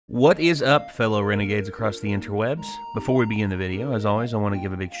What is up, fellow renegades across the interwebs? Before we begin the video, as always, I want to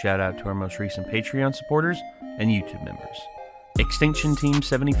give a big shout out to our most recent Patreon supporters and YouTube members. Extinction Team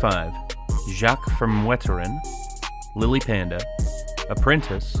 75, Jacques from Weteran, Lily Panda,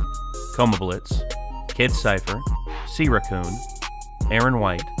 Apprentice, Coma Blitz, Kid Cypher, Sea Raccoon, Aaron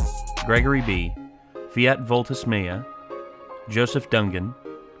White, Gregory B, Fiat Voltus Mea, Joseph Dungan,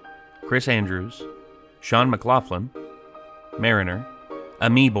 Chris Andrews, Sean McLaughlin, Mariner,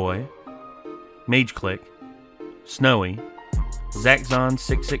 Boy, Mage Click, Snowy,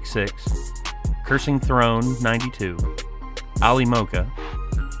 Zachzon666, Cursing Throne 92, Ali Mocha,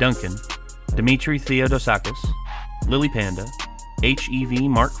 Duncan, Dimitri Theodosakis, Lily Panda, HEV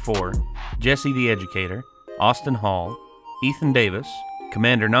Mark IV, Jesse the Educator, Austin Hall, Ethan Davis,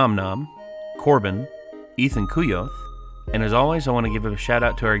 Commander Nom Nom, Corbin, Ethan Kuyoth, and as always, I want to give a shout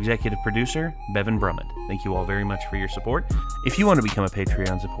out to our executive producer, Bevan Brummett. Thank you all very much for your support. If you want to become a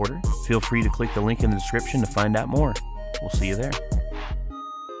Patreon supporter, feel free to click the link in the description to find out more. We'll see you there.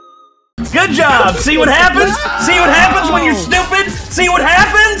 Good job! See what happens? See what happens when you're stupid? See what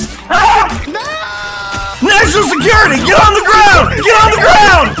happens? Ah! National security! Get on the ground! Get on the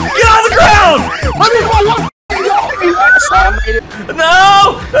ground! Get on the ground!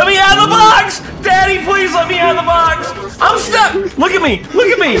 No! Let me out of the box! Daddy, please let me out of the box! I'm stuck! Look at me! Look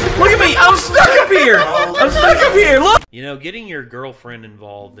at me! Look at me! I'm stuck up here! I'm stuck up here! Look! You know, getting your girlfriend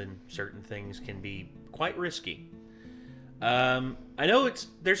involved in certain things can be quite risky. I know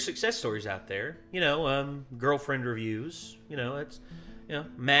there's success stories out there. You know, girlfriend reviews. You know,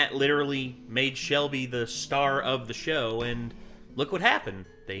 Matt literally made Shelby the star of the show, and look what happened.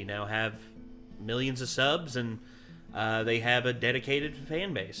 They now have millions of subs, and they have a dedicated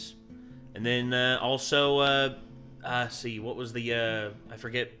fan base. And then also, see, what was the, I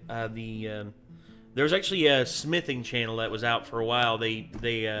forget, there was actually a smithing channel that was out for a while. They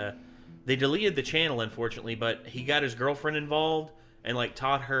deleted the channel, unfortunately, but he got his girlfriend involved and, like,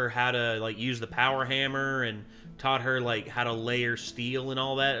 taught her how to, like, use the power hammer and taught her, like, how to layer steel and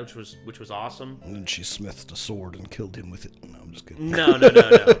all that, which was awesome. And then she smithed a sword and killed him with it. No, I'm just kidding. No.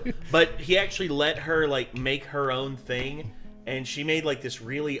 But he actually let her, like, make her own thing, and she made, like, this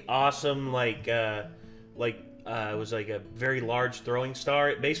really awesome, it was like a very large throwing star.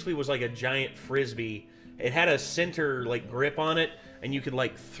 It basically was like a giant frisbee. It had a center, like, grip on it, and you could,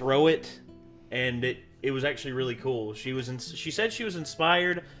 like, throw it, and it was actually really cool. She said she was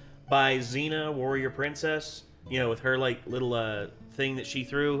inspired by Xena, Warrior Princess, you know, with her, like, little thing that she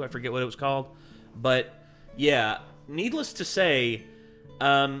threw. I forget what it was called. But, yeah, needless to say,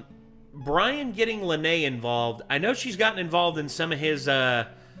 Brian getting Lanai involved, I know she's gotten involved in some of his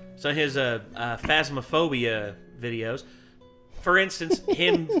Phasmophobia videos. For instance,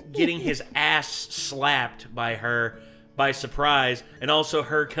 him getting his ass slapped by her by surprise, and also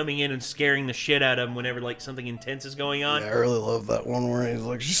her coming in and scaring the shit out of him whenever, like, something intense is going on. Yeah, I really love that one where he's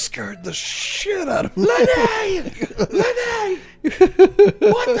like, she scared the shit out of him. Lanai! Lanai!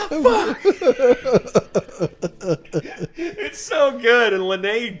 What the fuck? It's so good, and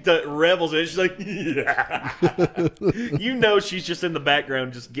Lanai revels in it. She's like, yeah. You know she's just in the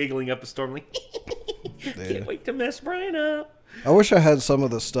background just giggling up a storm like, can't wait to mess Brian up. I wish I had some of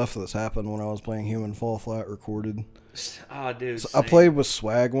the stuff that's happened when I was playing Human Fall Flat recorded. Oh, dude. So I played with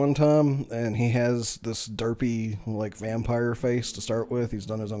Swag one time, and he has this derpy, like, vampire face to start with. He's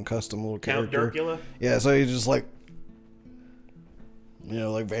done his own custom little character. Count Durkula? Yeah, so he's just like, you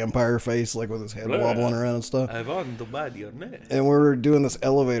know, like vampire face, like with his head wobbling around and stuff. I want to bite your neck. And we were doing this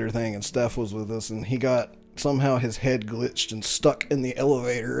elevator thing, and Steph was with us, and he got somehow his head glitched and stuck in the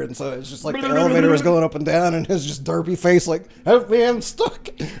elevator, and so it's just like the elevator was going up and down, and his just derpy face like, help me, I'm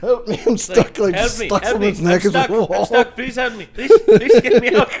stuck, help me, I'm stuck, like just stuck from his neck as a wall. I'm stuck, please help me, please get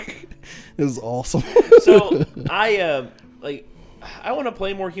me out. It was awesome. So I want to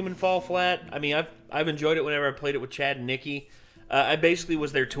play more Human Fall Flat. I mean, I've enjoyed it whenever I played it with Chad and Nikki. I basically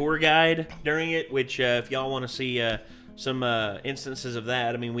was their tour guide during it, which if y'all want to see some instances of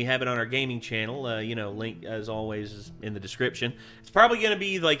that, I mean, we have it on our gaming channel. You know, link as always is in the description. It's probably going to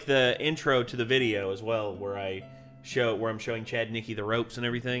be like the intro to the video as well, where I'm showing Chad and Nikki the ropes and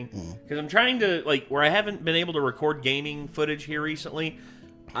everything. Because I'm trying to, like, where I haven't been able to record gaming footage here recently,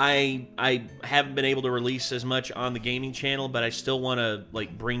 I haven't been able to release as much on the gaming channel, but I still want to,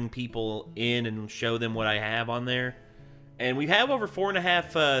 like, bring people in and show them what I have on there. And we have over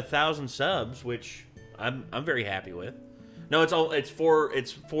 4,500 subs, which I'm very happy with. No, it's 4.25.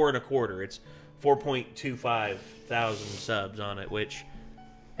 It's 4.25 thousand subs on it. Which,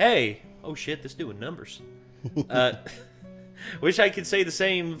 hey, oh shit, this doing numbers. Wish I could say the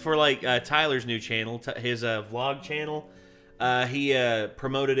same for, like, Tyler's new channel, his vlog channel. He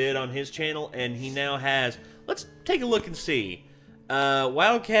promoted it on his channel, and he now has... Let's take a look and see.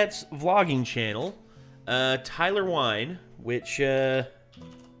 Wildcat's vlogging channel. Tyler Wine, which... there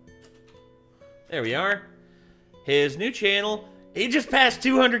we are. His new channel. He just passed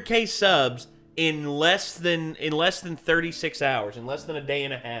 200K subs in less than 36 hours, in less than a day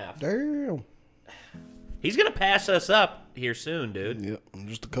and a half. Damn. He's gonna pass us up here soon, dude. Yep, in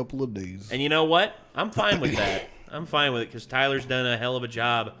just a couple of days. And you know what? I'm fine with that. I'm fine with it because Tyler's done a hell of a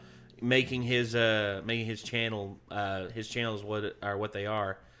job making his channel. His channels what they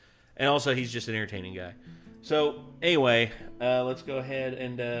are, and also he's just an entertaining guy. So anyway, let's go ahead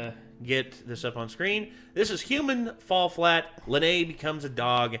and get this up on screen. This is Human Fall Flat. Lanai becomes a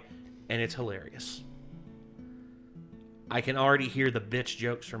dog, and it's hilarious. I can already hear the bitch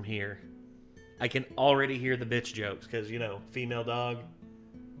jokes from here. I can already hear the bitch jokes because, you know, female dog.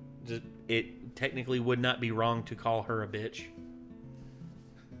 It technically would not be wrong to call her a bitch.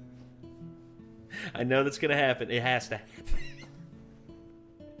 I know that's going to happen. It has to happen.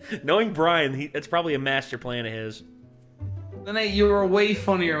 Knowing Brian, that's probably a master plan of his. Lanai, you were way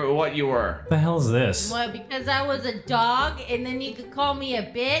funnier at what you were. What the hell's this? What, because I was a dog and then you could call me a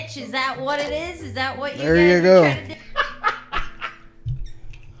bitch? Is that what it is? Is that what you There guys you go. are trying to do?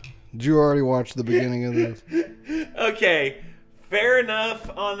 Did you already watch the beginning of this? Okay, fair enough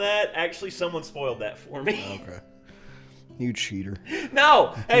on that. Actually, someone spoiled that for me. Okay. You cheater.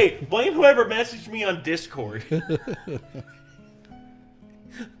 No! Hey, blame whoever messaged me on Discord.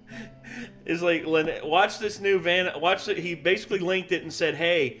 It's like, watch this new he basically linked it and said,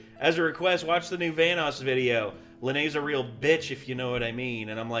 hey, as a request, watch the new Vanoss video. Lanai's a real bitch, if you know what I mean.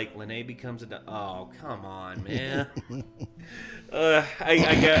 And I'm like, Lanai becomes a... Oh, come on, man.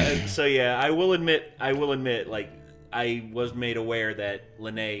 So yeah, I will admit, like, I was made aware that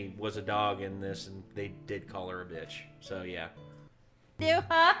Lanai was a dog in this, and they did call her a bitch. So yeah.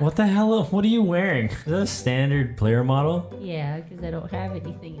 What the hell? What are you wearing? Is that a standard player model? Yeah, because I don't have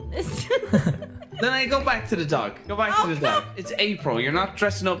anything in this. Lanai, go back to the dog. Go back to the dog. It's April. You're not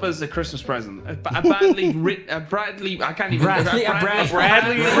dressing up as a Christmas present. A Bradley, I can't even... Bradley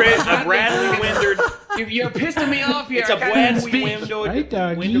Windered. You're pissing me off here. It's a Bradley window. Right,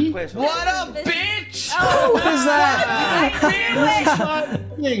 doggy. What a bitch! Oh, What is that?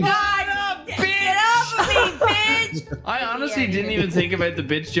 Get off of me, bitch! I honestly didn't even think about the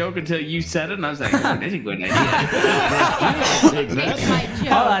bitch joke until you said it, and I was like, oh, that's a good idea. It's my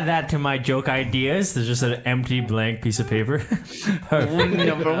joke. I'll add that to my joke ideas. There's just an empty blank piece of paper. Perfect.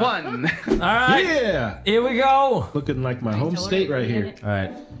 Number one. All right. Yeah. Here we go. Looking like my home state right here. All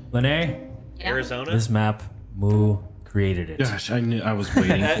right. Lanai, Arizona. this map, Moo created it. Gosh, I knew I was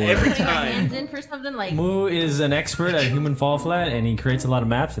waiting for Every it. Putting my time. hands in for something like... Moo is an expert at Human Fall Flat, and he creates a lot of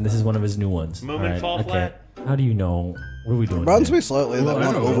maps, and this is one of his new ones. Moomin Fall Flat? How do you know? What are we doing? Reminds here? me slightly of that I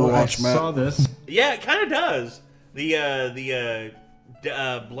one don't know. I Overwatch map. saw this. Yeah, it kind of does. The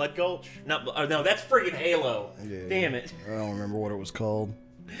Blood Gulch. No, that's friggin' Halo. Yeah. Damn it. I don't remember what it was called.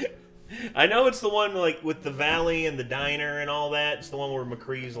 I know it's the one like with the valley and the diner and all that. It's the one where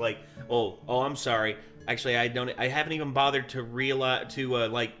McCree's like, oh, I'm sorry. Actually, I haven't even bothered to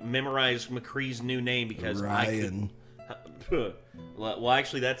like memorize McCree's new name because Ryan. Well,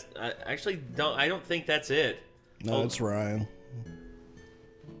 actually, I don't think that's it. No, it's Ryan.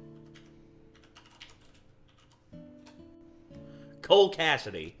 Cole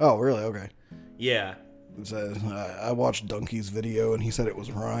Cassidy. Oh, really? Okay. Yeah. I watched Donkey's video and he said it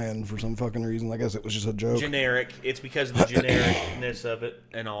was Ryan for some fucking reason. I guess it was just a joke. Generic. It's because of the genericness of it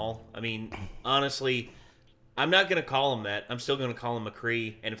and all. I mean, honestly, I'm not gonna call him that. I'm still gonna call him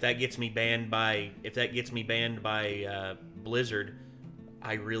McCree. And if that gets me banned by Blizzard,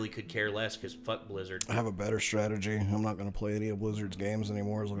 I really could care less because fuck Blizzard. I have a better strategy. I'm not going to play any of Blizzard's games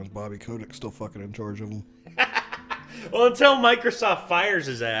anymore as long as Bobby Kodak's still fucking in charge of them. Well, until Microsoft fires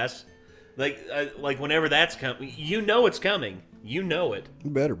his ass, like whenever that's coming, you know it's coming. You know it.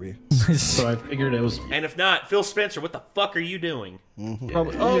 You better be. So I figured it was And if not, Phil Spencer, what the fuck are you doing?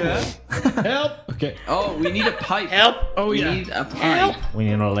 probably. Oh, help! Okay. Oh, we need a pipe. Help! Oh, we need a pipe. We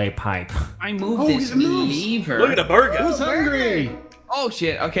need to lay pipe. I moved Oh, this it moves. lever. Look at the burger. Who's hungry? Oh,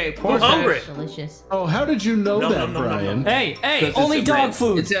 shit. Okay, pour Who's hungry? Delicious. Oh, how did you know No, that, no, no, no, Brian? no. Hey, Because only it's a dog red-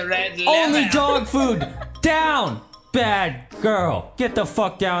 food. It's a red Only lemon. dog food. Down. Bad girl. Get the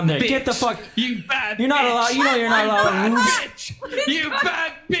fuck down there. Bitch. Get the fuck. You bad You're not bitch. allowed. You know you're not allowed to move. Bitch. You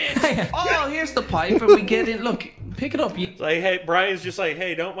bad bitch. Oh, here's the pipe, and we get in. Look, pick it up. You Like, hey, Brian's just like,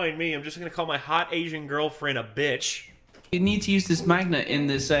 hey, don't mind me. I'm just gonna call my hot Asian girlfriend a bitch. need to use this magnet in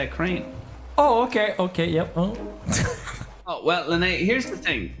this crane. Oh, okay. Okay. Yep. Oh. Oh well, Lanai. Here's the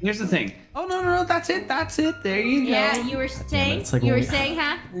thing. Oh no, that's it. There you go. Yeah, you were saying. it's like You were when we- saying,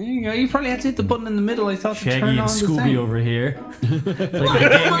 huh? There you go. You probably had to hit the button in the middle. I thought to Shaggy turn and on the Scooby thing. over here.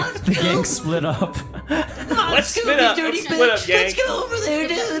 Like the gang split up. Let's split up. Let's split up, gang. Let's get over there,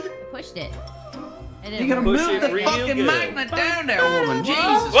 dude. Pushed it. It You didn't gotta work. Push move it the real fucking good. magnet down there, woman. Jesus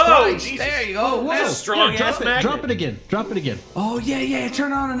Whoa, Christ. Jesus. There you go. That's a Whoa. strong ass magnet. Drop it again. Drop it again. Oh yeah.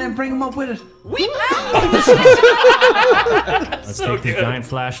 Turn on and then bring him up with it. Let's take the giant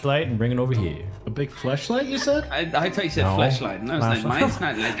flashlight and bring it over here. A big fleshlight, you said? I thought you said No. fleshlight. And I was like, mine's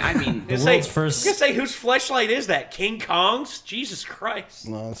not like. I mean, The Say, world's first. I was gonna say, whose fleshlight is that? King Kong's? Jesus Christ.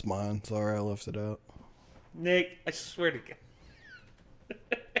 No, it's mine. Sorry, I left it out. Nick, I swear to God.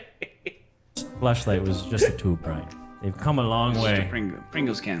 Flashlight was just a tube, Brian. They've come a long way.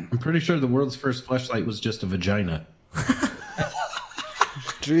 Pringles can. I'm pretty sure the world's first fleshlight was just a vagina.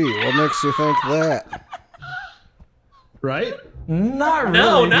 Gee, what makes you think that? Right? Not really.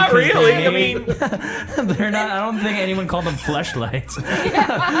 No, not because really. they- I mean, they're not. I don't think anyone called them fleshlights.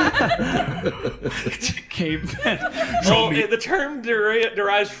 Caveman. well, the term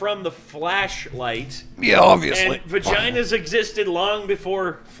derives from the flashlight. Yeah, obviously. And vaginas existed long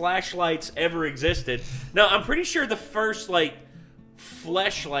before flashlights ever existed. No, I'm pretty sure the first, like,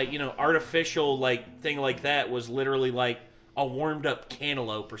 fleshlight, artificial, like, thing like that was literally, like, a warmed-up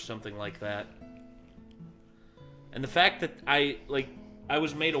cantaloupe or something like that. And the fact that I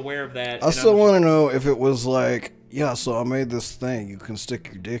was made aware of that. I still want to know if it was like, yeah, so I made this thing. You can stick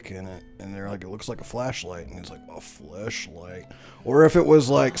your dick in it. And they're like, it looks like a flashlight. And he's like, a flashlight. Or if it was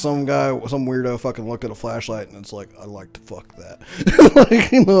like some weirdo fucking looked at a flashlight and it's like, I like to fuck that. Like,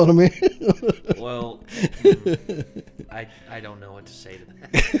 you know what I mean? Well, I don't know what to say to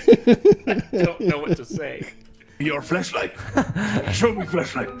that. I don't know what to say. Your flashlight. Show me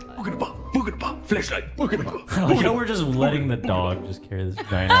flashlight. Boogada-ba, flashlight. We're just letting the dog just carry this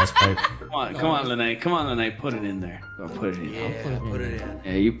giant ass pipe. Come on, Lanai. Put it in there. Go put it in. Yeah, put it in.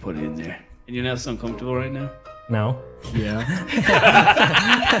 Yeah, you put it in there. And you're not so uncomfortable right now? No. Yeah.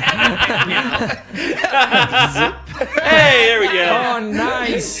 Hey, there we go. Oh,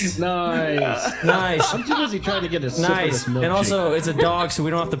 nice. Nice. I'm too busy trying to get a sip of Nice. this And milkshake. also, it's a dog, so we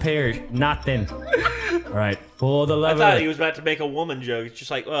don't have to pay her. Nothing. All right. Pull the I lever. thought he was about to make a woman joke. It's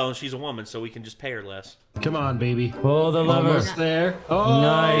just like, well, she's a woman, so we can just pay her less. Come on, baby. Pull the lever. Almost there. Oh,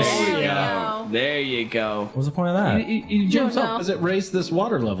 Nice. There we Yeah. go. There you go. What's the point of that? He jumps Don't up. know. Does it raise this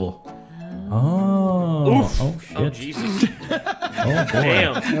water level? Oh. Oof. Oh, shit. Oh, Jesus. Oh, boy.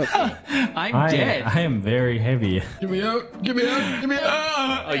 Damn. I'm dead. I am very heavy. Give me out. Give me out. Give me out.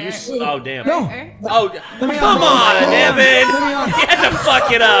 Oh, oh, damn. No. Oh, come on, Evan. You had to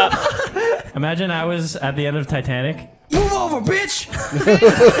fuck it up. Imagine I was at the end of Titanic. Move over, bitch!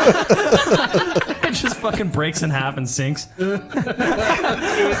 It just fucking breaks in half and sinks.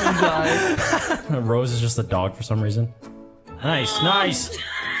 Rose is just a dog for some reason. Nice.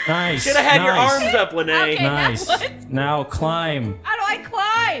 Should have had your arms up, Lanai. Okay. Nice. Now climb. How do I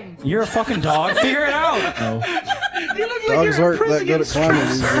climb? You're a fucking dog. Figure it out. Dogs aren't that good at climbing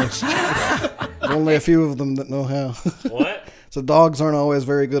these days. There's only a few of them that know how. What? So dogs aren't always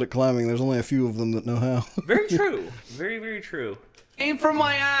very good at climbing. There's only a few of them that know how. Very true. Very, very true. Aim for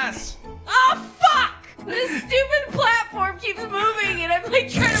my ass. Oh, fuck! This stupid platform keeps moving, and I'm like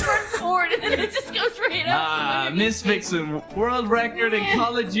trying to run forward, and then it just goes right up. Miss Vixen, world record in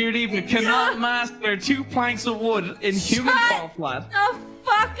Call of Duty, but cannot master 2 planks of wood in human fall flat. The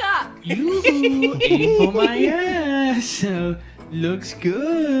fuck up! You aim for my ass. Looks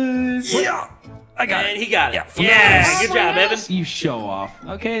good. Yeah. I got it. He got it. Yeah. Good job, Evan. You show off.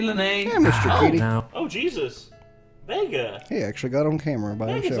 Okay, Lanai. Hey, Mr. Kitty. Now. Oh, Jesus. Vega. He actually got on camera by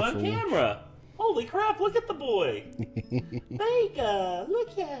Vega's himself. on camera. Holy crap, look at the boy. Vega, look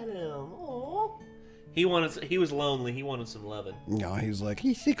at him. Aww. He was lonely. He wanted some loving. No, he's like,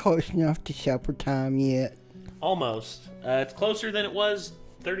 he's close enough to supper time yet. Almost. It's closer than it was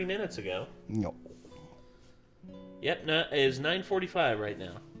 30 minutes ago. No. Yep, it is 9:45 right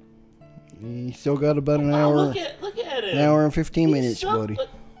now. He still got about an Oh, hour. look at him. An hour and 15 He's minutes, buddy.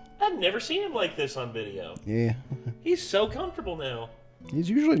 I've never seen him like this on video. Yeah. He's so comfortable now. He's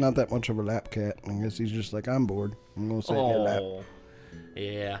usually not that much of a lap cat. I guess he's just like, I'm bored. I'm going to sit in your lap. Oh,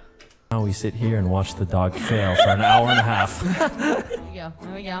 yeah. Now we sit here and watch the dog fail for an hour and a half. There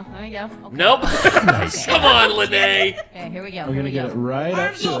we go. Okay. Nope. Come on, Lanai. Okay, here we go. We're gonna get it right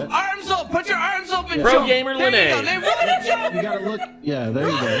up to it. Arms up! Put your arms up and Pro jump. gamer There you go. Lanai. They want to jump. You gotta look. Yeah, there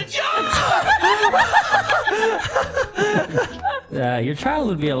you go. Your child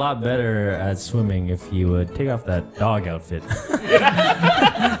would be a lot better at swimming if you would take off that dog outfit.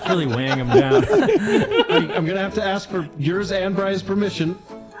 really weighing him down. I'm gonna have to ask for yours and Brian's permission,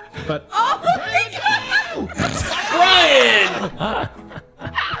 but. Oh my Brian!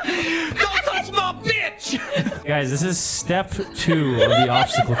 Don't touch my bitch! Guys, this is step 2 of the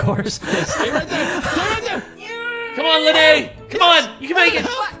obstacle course. Stay right there. Stay right there. Come on, Lanai! Come on! You can make it!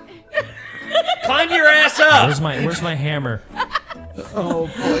 Climb your ass up! Where's my hammer? Oh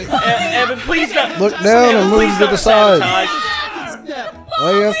boy. Evan, please don't. Look down and move to the side. Step.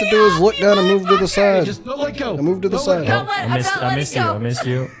 All you have to do is look down and move to the side. Just don't let go. And move to the Don't let side. go. Don't let- I missed you. I missed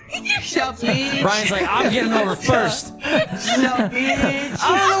you. Shut me. Brian's like, I'm getting over first. Shut me.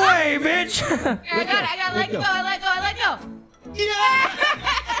 Out of the way, bitch! I got let go. I let go.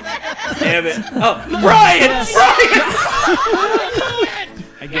 Damn it. Oh, Brian! Brian!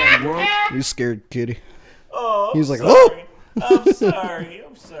 Again, world. You scared kitty. Oh, He's like, sorry. oh! I'm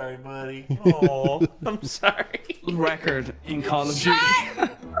sorry, buddy. Oh, I'm sorry. Record in Call of Duty.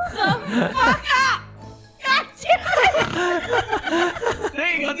 Fuck up! God damn it!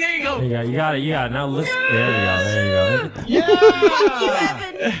 There you go. You got it. Now look. There you go. Yeah.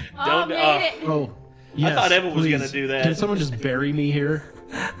 Evan. Oh, Don't- made it. Oh. Yes, I thought Evan was please. gonna do that. Can someone just bury me here?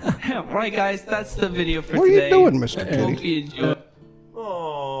 Right, guys, that's the video for What are today. you doing, Mr. Hope Kitty? you enjoy.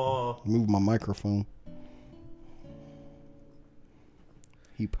 Oh. Move my microphone.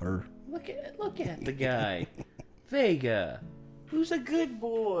 He purr. Look at the guy. Vega. Who's a good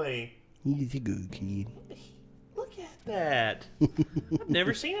boy. He's a good kid. Look at that. I've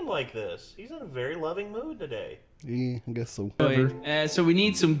never seen him like this. He's in a very loving mood today. Yeah, I guess so. So we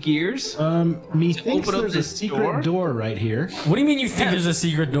need some gears. Me thinks open up there's a this secret door right here. What do you mean you think there's a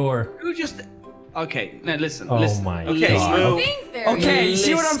secret door? Who just? Okay, now listen. Oh listen. my Okay, god. Moo. Think there Okay, you is.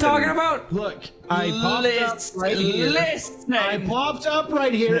 see what I'm talking about? Look, I popped up right here. Listen. I popped up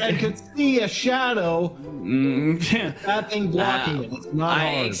right here and could see a shadow. That thing blocking it. It's not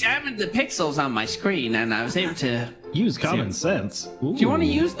I hard. examined the pixels on my screen and I was able to. Use common sense. Do you want to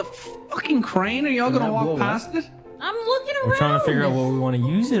use the fucking crane? Are y'all gonna that walk blow past it? I'm looking around. We're trying to figure out what we want to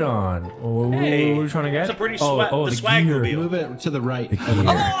use it on. What Hey, are we trying to get? it's a pretty the the swag gear. mobile. Move it to the right.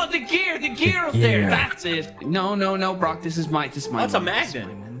 Oh, the gear up there. gear. That's it. No, Brock. This is my. That's a magnet.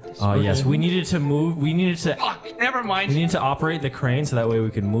 Oh yes, we needed to move. We needed to. Fuck. Never mind. We need to operate the crane so that way we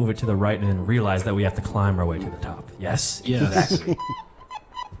can move it to the right and then realize that we have to climb our way to the top. Yes. Yes.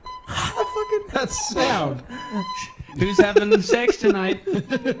 That sound. Who's having sex tonight?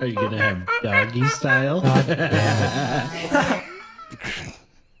 Are you gonna have doggy style?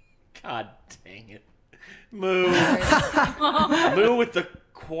 God dang it. Moo. Moo with the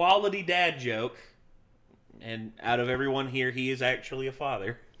quality dad joke. And out of everyone here, he is actually a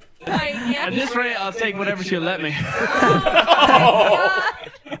father. At this rate, I'll take whatever she'll let me.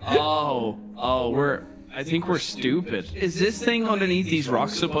 I think we're stupid. Is this thing underneath these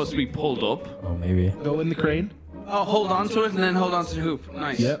rocks supposed to be pulled up? Oh maybe. Go in the crane. Oh, hold on to it and then hold on to the hoop.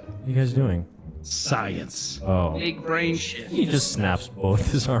 Nice. Yep. What are you guys doing? Science. Oh. Big brain shit. He just snaps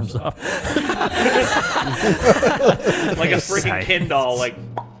both his arms off. Like a freaking Ken doll, like.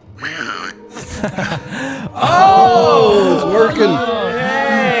 Oh, it's working.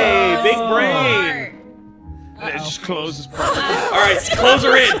 Hey, big brain. It just closes. Alright, close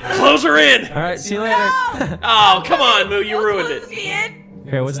her in. Close her in. All right, see you later. Oh, come on, Moo, you ruined it.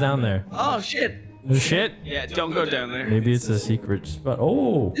 Okay, what's down there? Oh shit. There's shit? Yeah, don't go down there. Maybe it's a secret spot.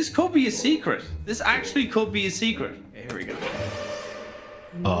 Oh. This could be a secret. This actually could be a secret. Here we go.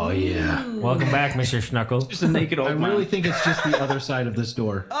 Oh yeah. Welcome back, Mr. Schnuckle. Just a naked old I man. really think it's just the other side of this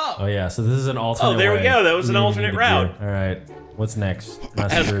door. Oh yeah, so this is an alternate. Oh, there we way. go. That was an need alternate the route. gear. All right, what's next,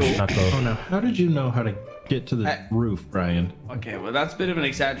 That's Master cool. Schnuckle? Oh no. How did you know how to get to the roof, Brian? Okay, well that's a bit of an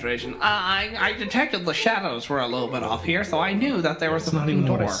exaggeration. I detected the shadows were a little bit off here, so I knew that there was That's a not fucking even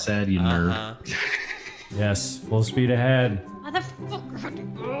door. what I said, you nerd. Yes, full speed ahead. Motherfucker.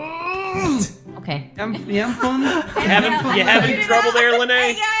 Okay. I'm fun. You having trouble there, Hey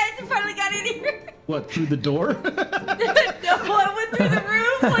Lanai? guys, I finally got in here. What, through the door? No, I went through the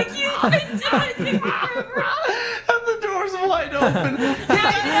roof like you guys did. And the door's wide open.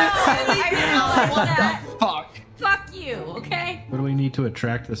 I realized that. Fuck. Fuck you, okay? What do we need to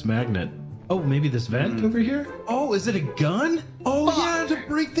attract this magnet? Oh, maybe this vent over here? Oh, is it a gun? Oh, yeah, to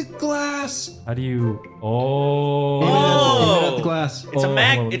break the glass. How do you? Oh. Aim it at the glass. It's a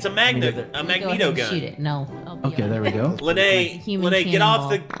Oh, it's a magnet, a Go ahead magneto and shoot gun. it. No. I'll be Okay, on there it. we go. Lanai, Human get off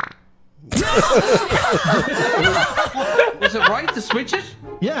the. Was it right to switch it?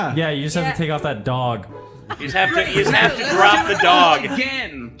 Yeah. Yeah, you just have to take off that dog. You just have to Let's drop do the it dog.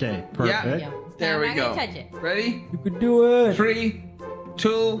 again. Okay, perfect. Yeah. There I'm we not go. gonna touch it. Ready? You could do it. 3,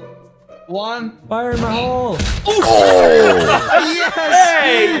 2, 1. Fire in my hole. Yes!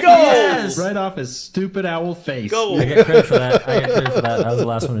 Hey, go! Yes! Right off his stupid owl face. Go! I get credit for that. That was the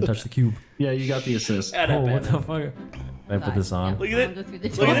last one to touch the cube. Yeah, you got the assist. Shut up, Oh, what Evan. the fuck? I put this on. Look at Go it. through the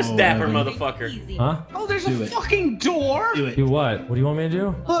Look at this Oh, dapper Evan. motherfucker. Huh? Oh, there's Do a it. fucking door. Do it. Do what? What do you want me to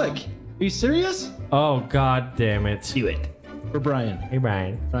do? Look, are you serious? Oh, god damn it. Do it. For Brian. Hey,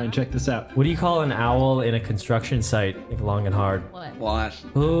 Brian. Brian, check this out. What do you call an owl in a construction site? Think long and hard. What? What?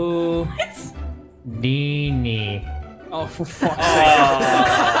 Ooh. Dini. Oh, for fuck's sake.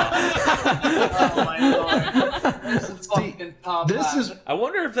 Oh my lord. This is fucking top This hat. is I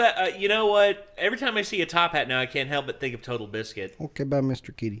wonder if that, you know what? Every time I see a top hat now, I can't help but think of Total Biscuit. Okay, bye,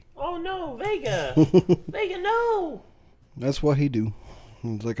 Mr. Kitty. Oh no, Vega. Vega, no. That's what he do.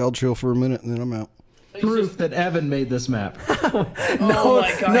 He's like, I'll chill for a minute and then I'm out. proof that Evan made this map. Oh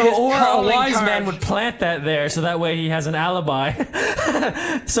my God, his No, or a calling wise card. man would plant that there so that way he has an alibi.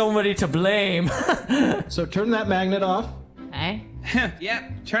 Somebody to blame. So turn that magnet off. Okay. Yeah,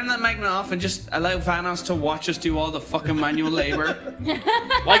 turn that magnet off and just allow Vanos to watch us do all the fucking manual labor.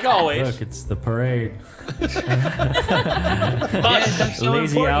 Like always. Look, it's the parade. Yeah, that's so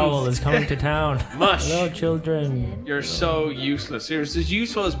Lazy important. owl is coming to town. Mush. Hello, children. You're so useless. You're as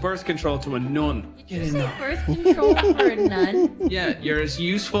useful as birth control to a nun. Get in there. Birth control for a nun. Yeah, you're as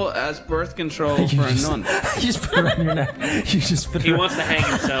useful as birth control for a nun. You just put it on your neck. You just put it He on. wants to hang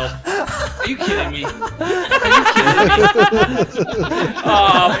himself. Are you kidding me?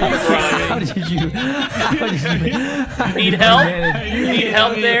 Oh, poor How Brian. did you? Need help? manage- You need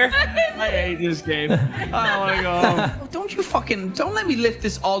help there? I hate this game. I want to go home. Don't you fucking, don't let me lift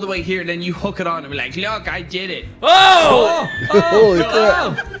this all the way here, then you hook it on and be like, look, I did it. Oh! Holy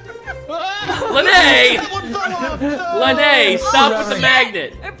crap. Lanai! Lanai, stop with the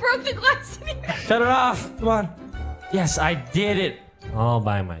magnet. I broke the glass in here. Shut it off. Come on. Yes, I did it all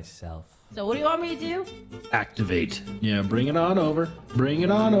by myself. So what do you want me to do? Activate. Yeah, bring it on over. Bring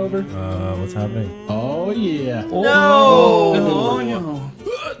it on over. What's happening? Oh, yeah. No! Oh, no.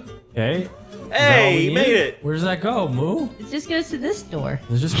 Okay. Hey, you made it. Where does that go, Moo? It just goes to this door.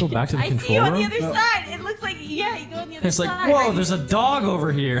 Does it just go back to the I see control you on the room? other side. It looks like, yeah, you go on the other It's side. like, whoa, there's a dog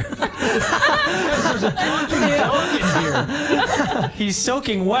over here. He's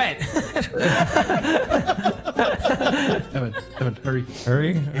soaking wet. Evan,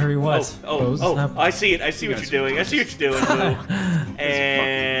 hurry. Hurry, what? Oh, I see it. I see what you're doing. I see what you're doing, Boo.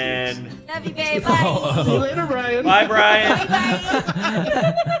 And Love you, babe. Bye. See you later, Brian. bye, Brian.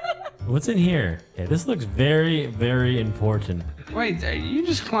 What's in here? Okay, this looks very, very important. Wait, you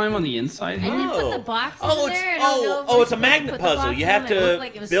just climb on the inside I here? did put the box Oh, in it's there. And I'll go over it's a to magnet put the puzzle. box You in, have and it looked to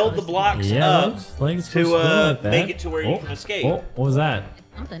like it was build the supposed blocks Yeah, up looks like it's to supposed to go like that. make it to where you can escape. Oh, what was that?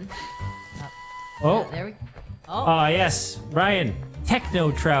 Something. Oh, There we go. Oh. ah, yes, Brian.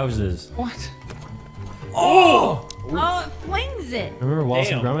 Techno trousers. What? Oh! Oh, it flings it. Remember Wallace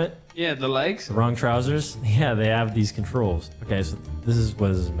and Damn. Gromit? Yeah, the legs? The wrong trousers? Yeah, they have these controls. Okay, so this is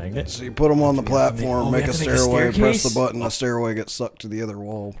what is this, a magnet? So you put them on the platform, we make a have to make a stairway, press staircase? the button, the stairway gets sucked to the other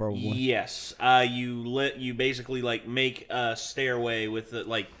wall, probably. Yes, you basically like make a stairway with the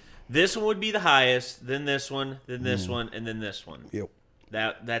like this one would be the highest, then this one, then this one, and then this one. Yep.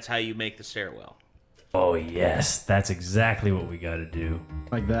 That's how you make the stairwell. Oh, yes, that's exactly what we gotta do.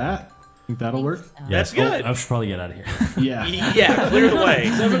 Like that? Think that'll work? That's Oh, good. I should probably get out of here. Yeah. Yeah, clear the way.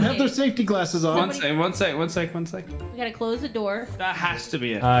 Evan, have their safety glasses on. One sec. We gotta close the door. That has to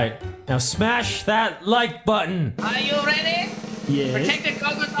be it. All right, now smash that like button. Are you ready? Yes. Protected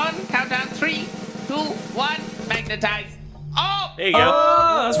goggles on. Countdown 3, 2, 1. Magnetize. Oh! There you go.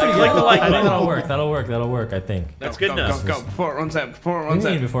 Oh, that's pretty Click good. the like I think button. that'll work, I think. That's good enough. Go. Before it runs out. What do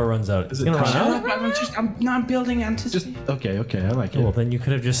you mean before it runs out? It's gonna run out? I'm building Just, anticipation. okay, I like Well, it. then you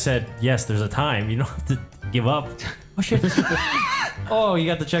could have just said, yes, there's a time. You don't have to give up. Oh, shit. Oh, you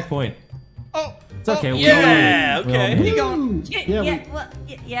got the checkpoint. Oh! It's okay. Yeah, okay. Where you going?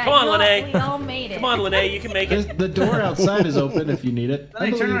 Yeah, Come on, we all- Lanai. We all made it. Come on, Lanai, you can make There's- it. The door outside is open if you need it.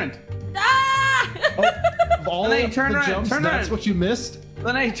 Lanai, turn around. Ah! Of all Lanai, of turn the around, jumps, turn that's around. what you missed?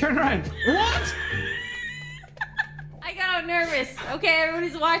 Lanai, turn around. What? I got all nervous. Okay,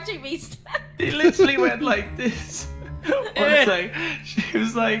 everybody's watching me. He literally went like this. One sec. She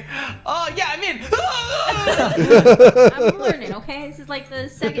was like, oh, yeah, I'm in. I'm learning, okay? This is like the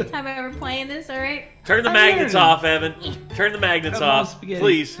second time I'm ever playing this, alright? Turn the magnets off, Evan. Turn the magnets Come on, off, spaghetti.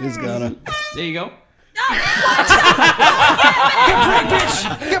 please. He's gonna. There you go.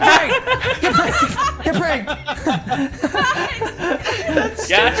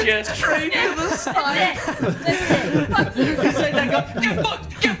 Gotcha. Straight to the side. That's it. Fuck you. Say that, go. Get fucked.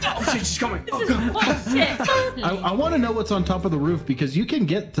 Oh, shit, she's coming. Oh, This is bullshit. I I want to know what's on top of the roof because you can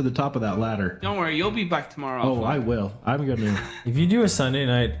get to the top of that ladder. Don't worry, you'll be back tomorrow. Oh, I will. I'm gonna. If you do a Sunday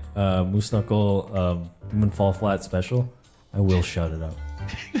night Moose Knuckle Human Fall Flat special, I will shut it up.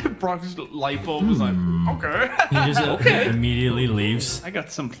 Brock's light bulb was like, okay. He just immediately leaves. I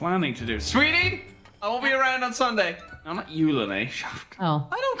got some planning to do. Sweetie, I won't be around on Sunday. No, not you, Lanai. Oh.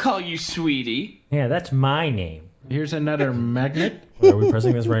 I don't call you Sweetie. Yeah, that's my name. Here's another magnet. Are we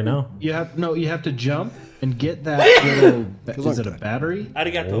pressing this right now? You have to jump and get that little. Is it a battery?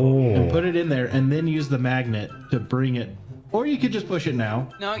 Arigato. And put it in there, and then use the magnet to bring it. Or you could just push it now.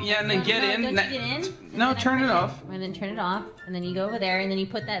 No, yeah, and then get in. Don't you get in? No, turn it off. And then turn it off. And then you go over there and then you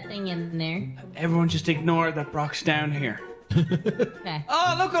put that thing in there. Everyone just ignore that Brock's down here. Okay.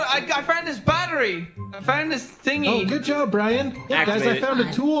 Oh, look, I found this battery. I found this thingy. Oh, good job, Brian. Yeah, guys, I Activate it. found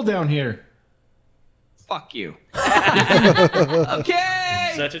a tool down here. Fuck you. Okay.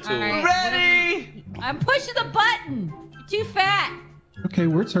 Such a tool. All right. Ready? I'm pushing the button. You're too fat. Okay,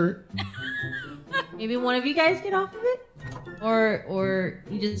 words hurt. Maybe one of you guys get off of it? Or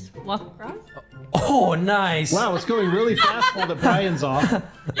you just walk across? Oh, nice. Wow, it's going really fast now that Brian's off.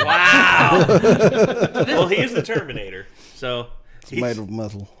 Wow. Well, he is the Terminator, so It's made of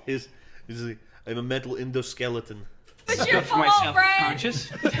metal. I'm a metal endoskeleton. It's your For fault, myself, Brian. conscious.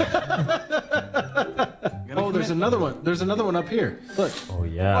 Oh, there's another one. There's another one up here. Look. Oh,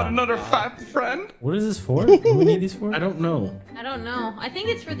 yeah. What, another fat friend? What is this for? What do we need these for? I don't know. I don't know. I think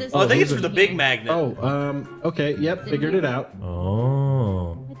it's for this. Oh, I think it's those for are- the big magnet. Oh, okay. Yep, figured it out.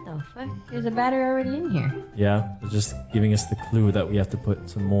 Oh. What the fuck? There's a battery already in here. Yeah, it's just giving us the clue that we have to put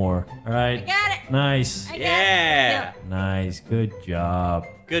some more. All right. Got it. Nice. I got Yeah. it. Nice. Good job.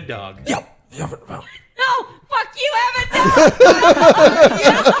 Good dog. No, fuck you, Evan. No.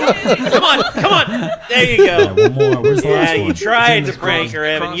 Come on. There you Yeah, go. one more. Where's the Yeah, last you one? tried to prank her,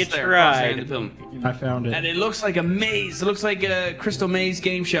 Evan. Cross You there, cross there in the tried. film. I found it. And it looks like a maze. It looks like a crystal maze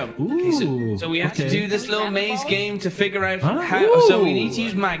game show. Ooh, So we have to okay. do this little maze game to figure out Huh? how. So we need to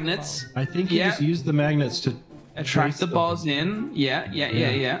use magnets. I think you Yeah. just use the magnets to Attract the trace balls in.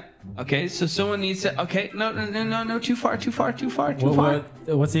 Yeah. Okay, so someone needs to. Okay, no, too far.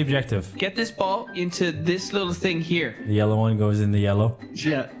 What's the objective? Get this ball into this little thing here. The yellow one goes in the yellow.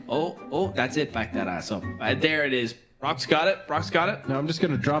 Yeah. Oh, that's it. Back that ass up. There it is. Brock's got it. Now I'm just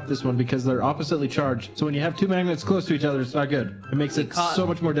gonna drop this one because they're oppositely charged. So when you have two magnets close to each other, it's not good. It makes it so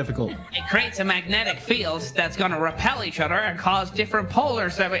much more difficult. It creates a magnetic field that's gonna repel each other and cause different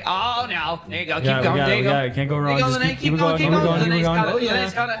polars. Oh no! There you go. Keep going. There you go. Can't go wrong. There you go, Just Lanai. keep going. Keep going. Lanai's got it. Oh, yeah.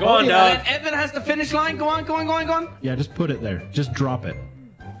 Lanai's got it. Go on, dog. And Evan has the finish line. Go on. Yeah, just put it there. Just drop it.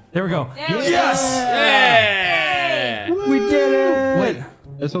 There we go. There we Yeah. We did it. Wait,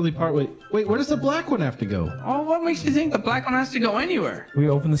 that's only part way. Wait, where does the black one have to go? Oh, what makes you think the black one has to go anywhere? We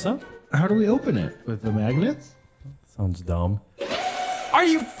open this up? How do we open it? With the magnets? Sounds dumb. Are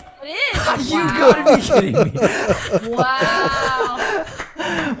you? It is. You gotta be kidding me. Wow.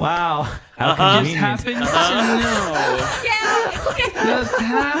 Wow. How Just convenient. happens to know. Yeah. Just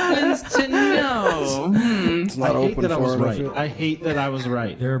happens to know. It's not I hate open that I was for it. I right. feel. I hate that I was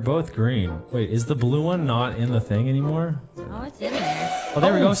right. They're both green. Wait, is the blue one not in the thing anymore? Oh, it's in there. Oh,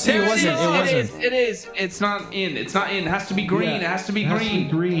 there we go. See, There it wasn't. It wasn't. It is. It's not in. It's not in. It has to be green. It has to be green.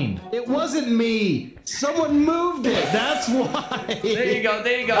 Green. It wasn't me. Someone moved it. That's why. There you go. Oh,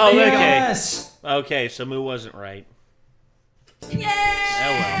 There you go. okay. Yes. Okay, so Moo wasn't right. Yay!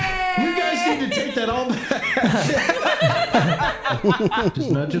 Oh You guys need to take that all back.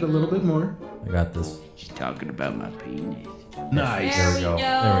 Just nudge it a little bit more. I got this. She's talking about my penis. Nice. There we go.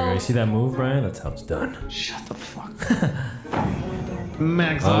 There we go. You see that move, Brian? That's how it's done. Shut the fuck.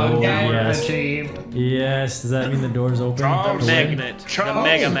 Maximum Oh, power yes. achieved. Yes. Does that mean the door's open? The The magnet. The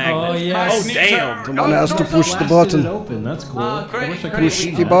mega magnet. Oh, yes. Oh, damn. Someone has to push the Blasted button. it open. That's cool. I Great. wish I could Push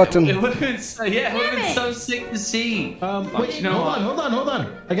see the that. button. It would have been so, it would have been so sick to see. Wait, you know hold what?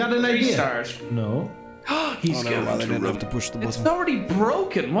 on. I got an 3 idea. stars. No. He's I don't know why they didn't have to push the It's button. already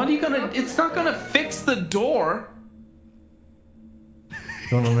broken. What are you gonna? It's not gonna fix the door.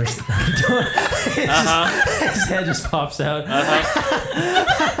 Don't understand. His head just pops out.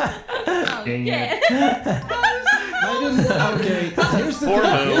 Dang it. I didn't. Okay. Here's the Poor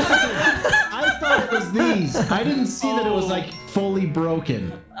thing. Moo. I thought it was these. I didn't see that it was like fully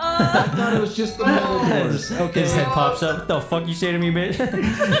broken. I thought it was just the metal doors. Okay. His head pops up. What the fuck you say to me, bitch?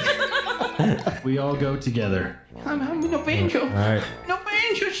 We all go together. I'm no banjo. All right. No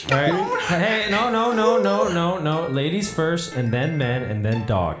banjo. All Stop. right. Hey, no. Ladies first, and then men, and then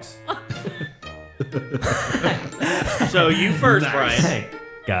dogs. So you first, Brian. Hey,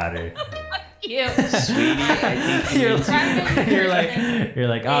 got it. you. Sweetie, I think You're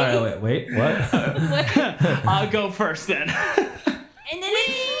like, oh, wait, what? I'll go first then. And then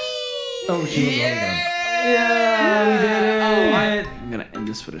it's Oh, she was Yeah, we did it. I'm gonna end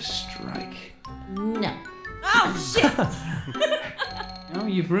this with a strike. no. Oh shit! No,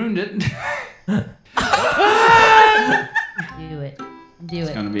 you've ruined it. Do it. Do It's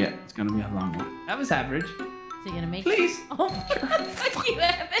it. gonna be a long one. That was average. Is it gonna make Please. it? Oh, fuck you,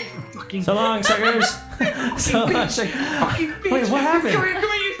 Evan. So long, suckers. So long, suckers. Wait, what happened? Come here,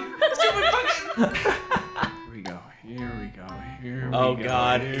 you stupid fucking. Here we go. Oh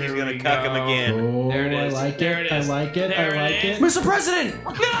God, he's gonna cuck him again. Oh, There it is. I like There it. it is. I like it. There I it like is. it. Mr. President!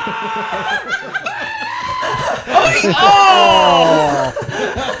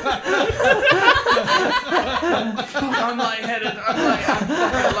 I'm lightheaded. I'm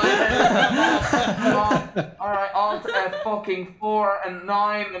fucking lightheaded. Alright, on to fucking 4 and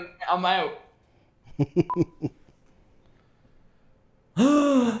 9 and I'm out.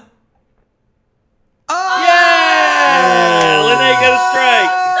 Yeah! Lanai got a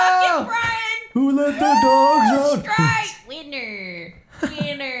strike. Suck it, Brian! Who let the dogs out? Strike! Winner!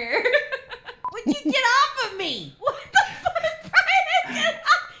 Winner! Would you get off of me? What the fuck, Brian? Get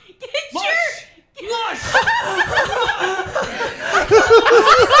off! Get your...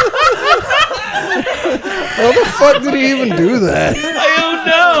 How the fuck did he even do that? I don't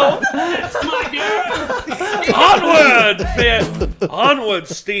know. Onward, onward,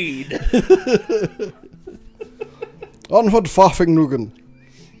 steed. Onward, Farfingnugan.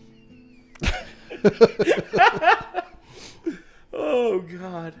 Oh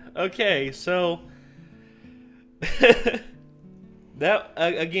God. Okay, so that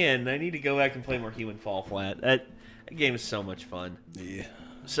again, I need to go back and play more Human Fall Flat. That game is so much fun. Yeah.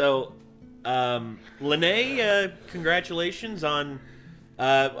 So, Lanai, congratulations on,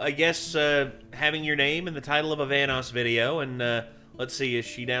 I guess, having your name in the title of a Vanoss video. And let's see, is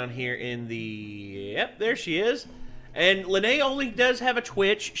she down here in the? Yep, there she is. And Lanai only does have a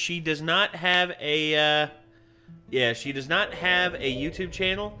Twitch. She does not have a. Yeah, she does not have a YouTube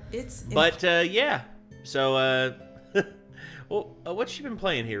channel. But yeah. So, well, what's she been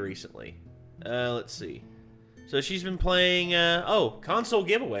playing here recently? Let's see. So she's been playing, oh, console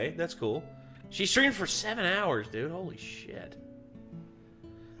giveaway. That's cool. She streamed for 7 hours, dude. Holy shit.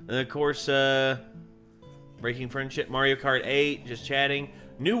 And of course, Breaking Friendship, Mario Kart 8, just chatting.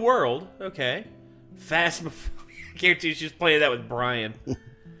 New World, okay. Phasmophobia. I guarantee she's playing that with Brian.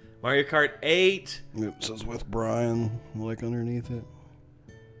 Mario Kart 8. It says with Brian, like underneath it.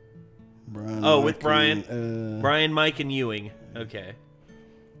 Brian. Oh, Mike, with Brian. and, Brian, Mike, and Ewing. Okay.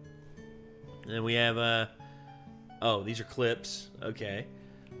 And then we have, oh, these are clips. Okay.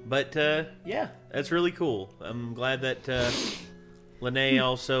 But, yeah, that's really cool. I'm glad that, Lanai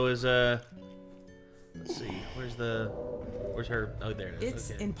also is, let's see, where's her, oh, there it is.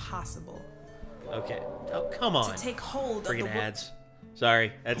 It's okay. impossible Okay. Oh, come on. to take hold Friggin' of the ads.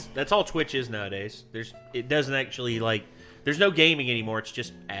 Sorry. That's all Twitch is nowadays. It doesn't actually, like, there's no gaming anymore. It's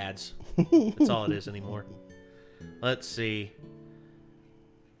just ads. That's all it is anymore. Let's see.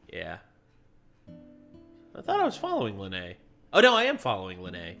 Yeah. I thought I was following Lanai. Oh, no, I am following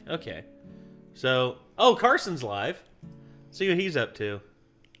Lanai. Okay. So, oh, Carson's live. See what he's up to.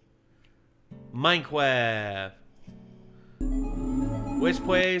 Minecraft.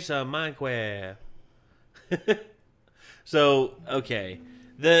 Después Minecraft. So, okay.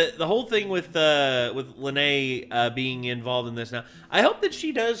 The whole thing with Lanai being involved in this now, I hope that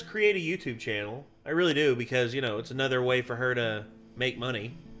she does create a YouTube channel. I really do, because, you know, it's another way for her to make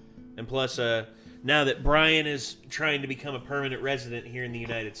money. And plus, now that Brian is trying to become a permanent resident here in the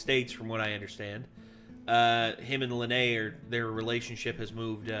United States, from what I understand, him and Lanai, their relationship has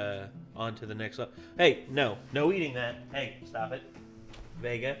moved on to the next level. Hey, no eating that. Hey, stop it,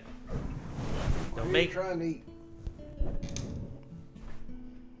 Vega. Don't make. Trying to eat.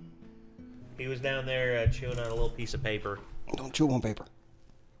 He was down there chewing on a little piece of paper. Don't chew on paper.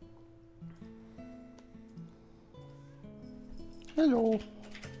 Hello.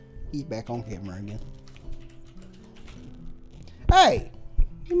 Eat back on camera again. Hey!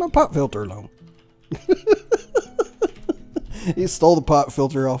 Leave my pop filter alone. He stole the pop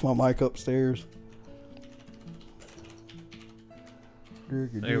filter off my mic upstairs.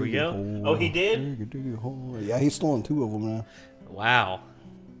 There we go. Oh, he did? Yeah, he's stolen 2 of them now. Wow.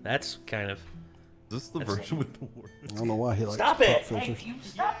 That's kind of... Is this the version with the word? I don't know why he likes Stop pop it! filters. Hey, you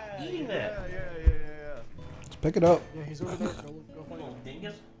stop eating that! Let's pick it up. Yeah, he's over there. Go find him.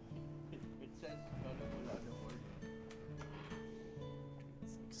 Dingus?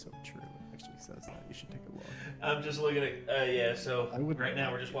 so true. It actually says that. You should take a look. I'm just looking at, yeah, so right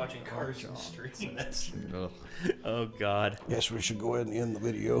now we're just watching Carson's stream. That's, oh, God. Yes, we should go ahead and end the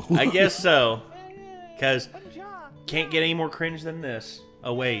video. I guess so. Because can't get any more cringe than this.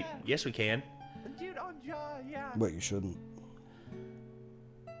 Oh, wait. Yes, we can. Dude, on jaw, yeah. But you shouldn't.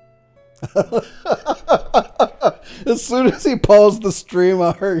 As soon as he paused the stream,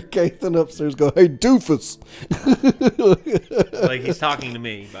 I heard Kathan upstairs go, "Hey, doofus!" Like he's talking to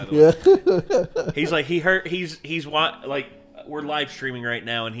me, by the way. Yeah. He's like like we're live streaming right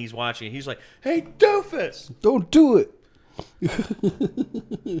now, and he's watching. He's like, "Hey, doofus! Don't do it."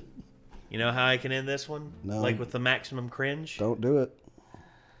 You know how I can end this one? No. Like with the maximum cringe? Don't do it.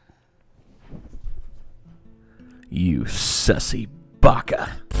 You sussy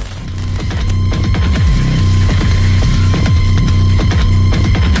baka.